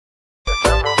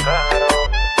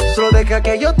Solo deja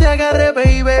que yo te agarre,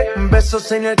 baby.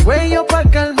 Besos en el cuello pa'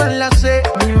 calmar la sed.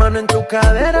 Mi mano en tu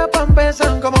cadera pa'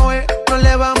 empezar, como ves. No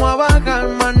le vamos a bajar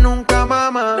más nunca,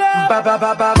 mamá.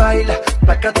 Baila,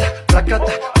 placata,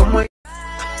 placata, como es.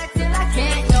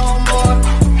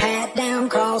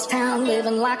 Cross town,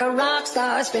 living like a rock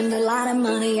star. Spend a lot of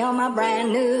money on my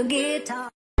brand new guitar.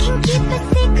 Can keep a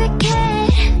secret,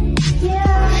 kid.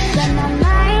 Yeah. Got my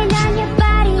mind on your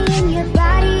body and your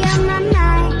body on my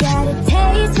mind. Got a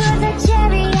taste for the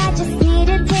cherry, I just need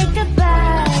to take a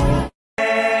bite.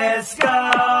 Let's go.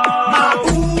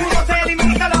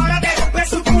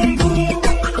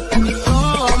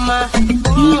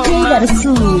 DJ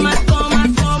Garçom.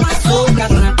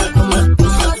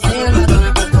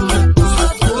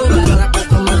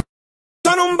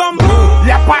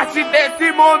 E a partir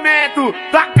desse momento,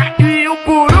 taca e o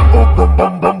puro. Bum bum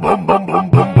bum bum bum bum bum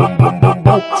bum bum bum bum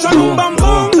bum. Só um bum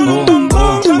bum bum bum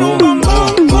bum bum bum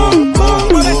bum bum.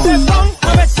 Mueve esse bum,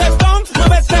 mueve esse bum,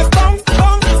 mueve esse bum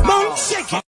bum bum.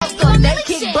 Shake it. That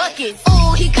kick bucket.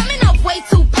 Ooh, he coming up way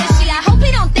too pushy. I hope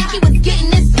he don't think he was getting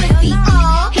this pussy.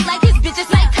 He like his bitches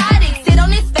psychotic. Sit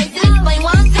on his face and explain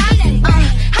why I'm toxic.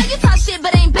 How you talk shit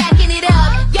but ain't backing it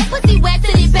up? Your pussy wet,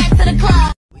 send it back to the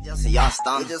club. Just see y'all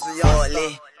stomach,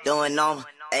 forwardly, doing on.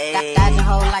 Ayy. Dodge a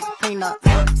hole like a prenup.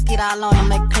 Skid all on them,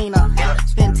 make clean up.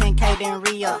 Spend 10K, then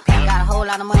re-up. Got a whole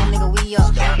lot of money, nigga, we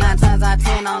up. 9 times out of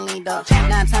 10, I don't lead up.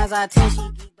 9 times out of 10, she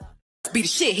geeked up. Be the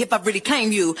shit if I really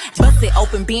claim you. Bust it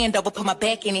open, bend over, put my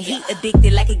back in it. Heat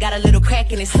addicted like it got a little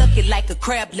crack in it. Suck it like a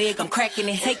crab leg, I'm cracking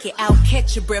it. Take it out,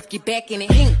 catch your breath, get back in it.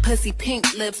 Pink pussy,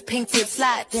 pink lips, pink tip,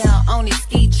 slide down on it,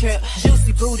 ski trip.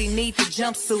 Juicy booty, need the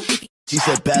jumpsuit. She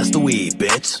said, pass the weed,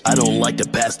 bitch. I don't like to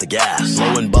pass the gas.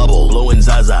 Blowing bubble, blowing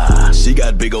Zaza. She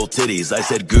got big old titties. I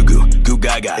said, goo goo, goo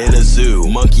gaga. In a zoo,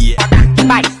 monkey.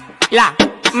 Baila,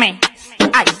 me,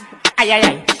 ay, ay, ay,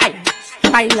 ay, ay.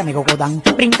 Baila, amigo Godán,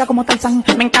 brinca como Tarzán.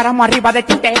 Me encaramo arriba de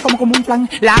ti, te como un flan.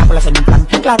 La bola se me inflan,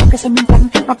 claro que se me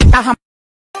inflan. No quita jamás.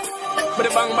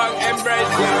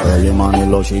 Early money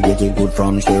low, she get it good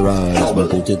from she rise. But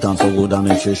put it on so good and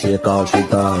make she shake all she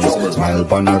ties. Smile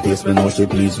upon her face, me know she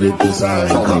pleased with the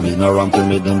size. Coming around to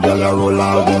me, them gyal a roll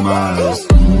out them eyes.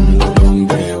 Don't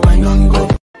be wine and go.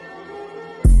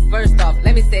 First off,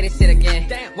 let me say this shit again.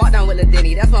 Walk down with Lil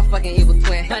Diddy, that's my fucking evil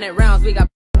twin. 100 rounds, we got.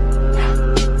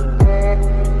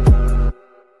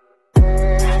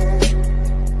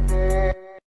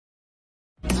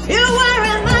 You were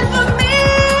a man for me.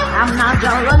 I'm not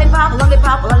your lollipop,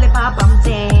 lollipop, lollipop, I'm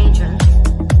dangerous.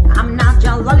 I'm not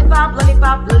your lollipop,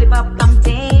 lollipop, lollipop, I'm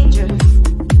dangerous.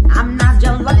 I'm not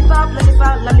your lollipop,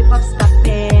 lollipop, lollipop, stop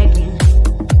begging.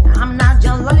 I'm not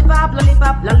your lollipop,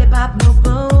 lollipop, lollipop, move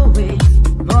away,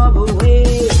 move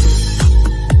away.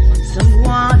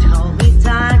 Someone hold me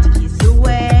tight to kiss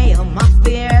away all my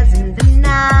fears in the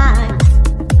night.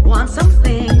 Want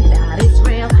something that is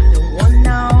real, don't want to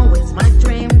know it's my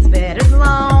dream, it's better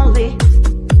lonely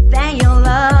than your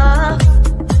love.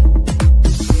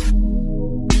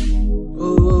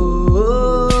 Ooh,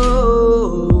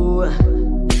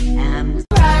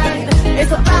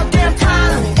 It's about damn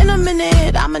time. In a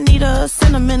minute, I'ma need a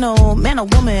sentimental man or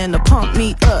woman to pump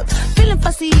me up. Feeling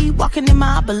fussy, walking in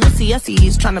my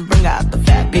Balenciennes, trying to bring out the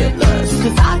fabulous.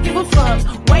 Cause I give a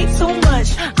fuck way too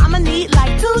much. I'ma need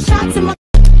like 2 shots in my.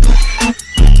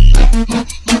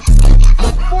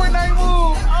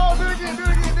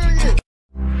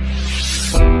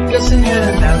 Yes, and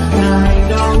that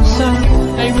night also,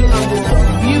 I will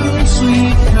love you,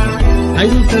 sweetheart. I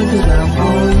will come to the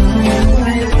home.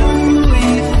 I will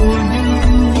wait for you.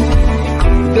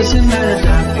 Yes, and that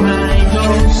night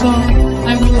also,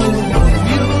 I will love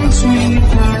you,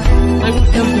 sweetheart. I will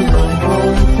come to the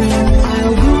home.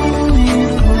 I'll do it for you.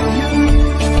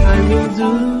 I will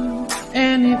do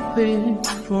anything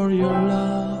for your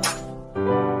love.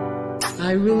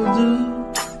 I will do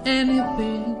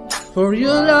anything for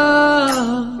your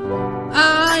love.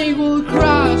 I will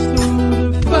cross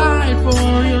through the fire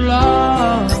for your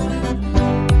love.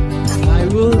 I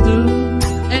will do.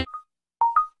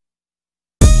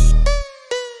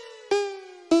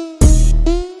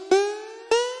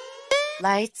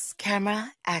 Lights,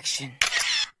 camera, action.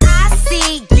 I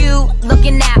see you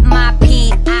looking at my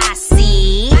PIC.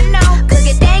 I know.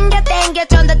 그게 땡겨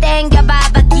좀 더 땡겨봐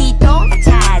기도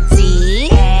차지.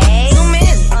 Zoom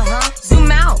in,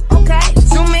 zoom out, okay.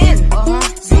 Zoom in,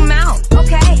 zoom out,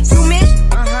 okay. Zoom in,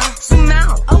 zoom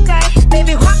out, okay.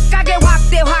 Baby 확 가게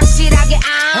확대 확실하게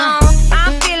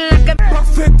I'm feeling like a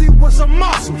 50 was a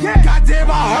muscle.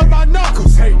 Goddamn, I hurt my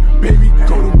knuckles. Hey, baby,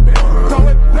 go to bed. Throw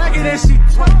it back and then she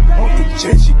off the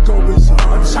chin, she go berserk.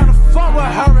 I'm tryna fuck with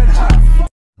her and her.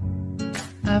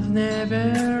 I've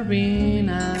never been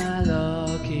a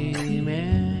lucky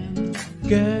man.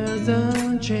 Girls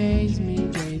don't chase me,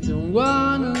 they don't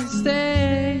wanna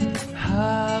stay.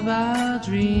 Have a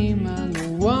dream and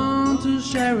no one to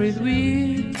share it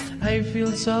with. I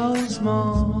feel so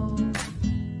small.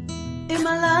 In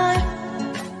my life,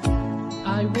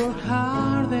 I work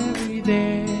hard every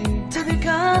day to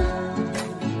become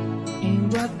in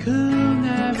what could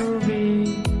never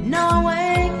be. Now I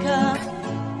wake up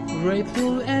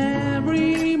grateful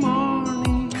every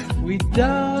morning with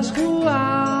those who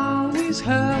always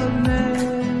help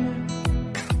me.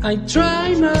 I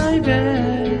try my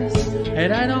best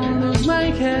and I don't lose my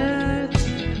head.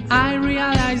 I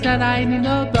realize that I need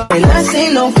no dog. And I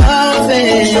see no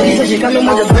coffee. She said she coming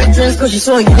with the red dress, cause she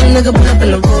saw a young nigga put up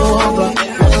in the rover.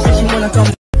 She said she wanna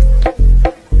come.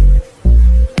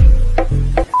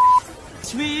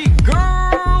 Sweet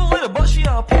girl, with a bushy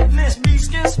up fitness. Me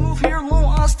skin smooth hair, long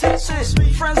ass tits.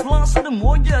 Friends lost to the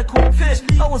more, yeah, quick fish.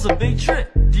 I was a big trick.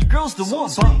 The girls the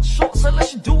one bop shorts. I let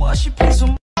she do what she please. So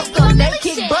they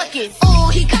kick buckets. Oh,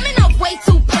 he coming off way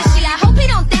too pushy. I hope he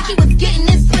don't think he was getting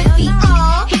this pussy.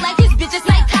 Oh, he like his bitches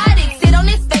psychotic. Sit on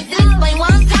his face and explain why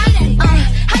I'm tight.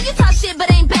 How you talk shit but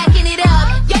ain't backing it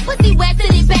up? Your pussy wet,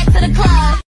 send it back to the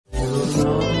club.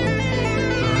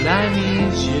 But I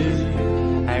miss you.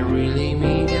 I really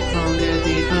mean it from the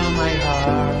deep of my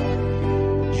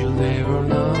heart. You'll never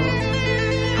know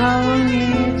how I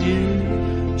need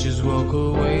you. Just walk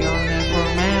away, I'll never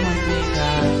remember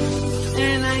because.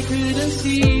 And I couldn't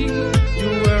see you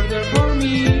were there for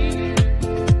me.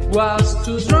 Was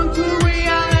too drunk to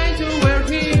realize you were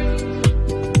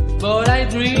here. But I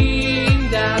dreamed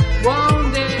that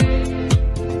one day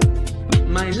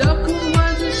my love could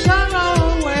wipe the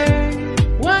sorrow away.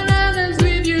 When I dance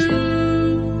with you,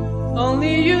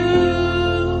 only you,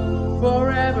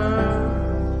 forever,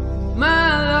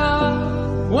 my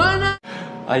love. When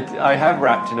I have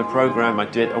rapped in a program I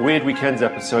did, a Weird Weekends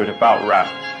episode about rap.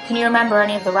 Can you remember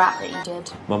any of the rap that you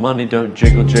did? My money don't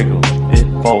jiggle jiggle, it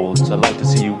folds. I like to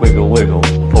see you wiggle wiggle,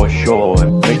 for sure.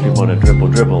 And make me wanna dribble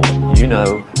dribble. You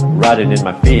know, riding in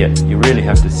my Fiat, you really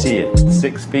have to see it.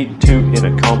 6'2" in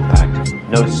a compact,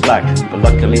 no slack. But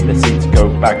luckily the seats go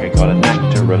back. I got a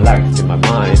knack to relax in my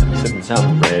mind. I'm sipping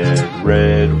some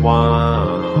red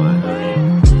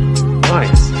wine.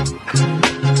 Nice.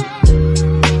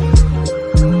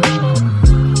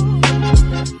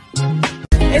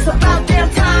 it's about damn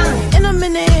time. In a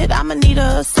minute, I'ma need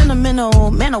a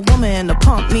sentimental man or woman to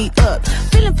pump me up.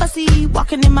 Feeling fussy,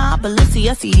 walking in my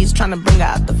Balenciennes, trying to bring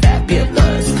out the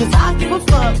fabulous. Cause I give a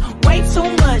fuck way too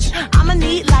much. I'ma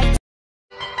need like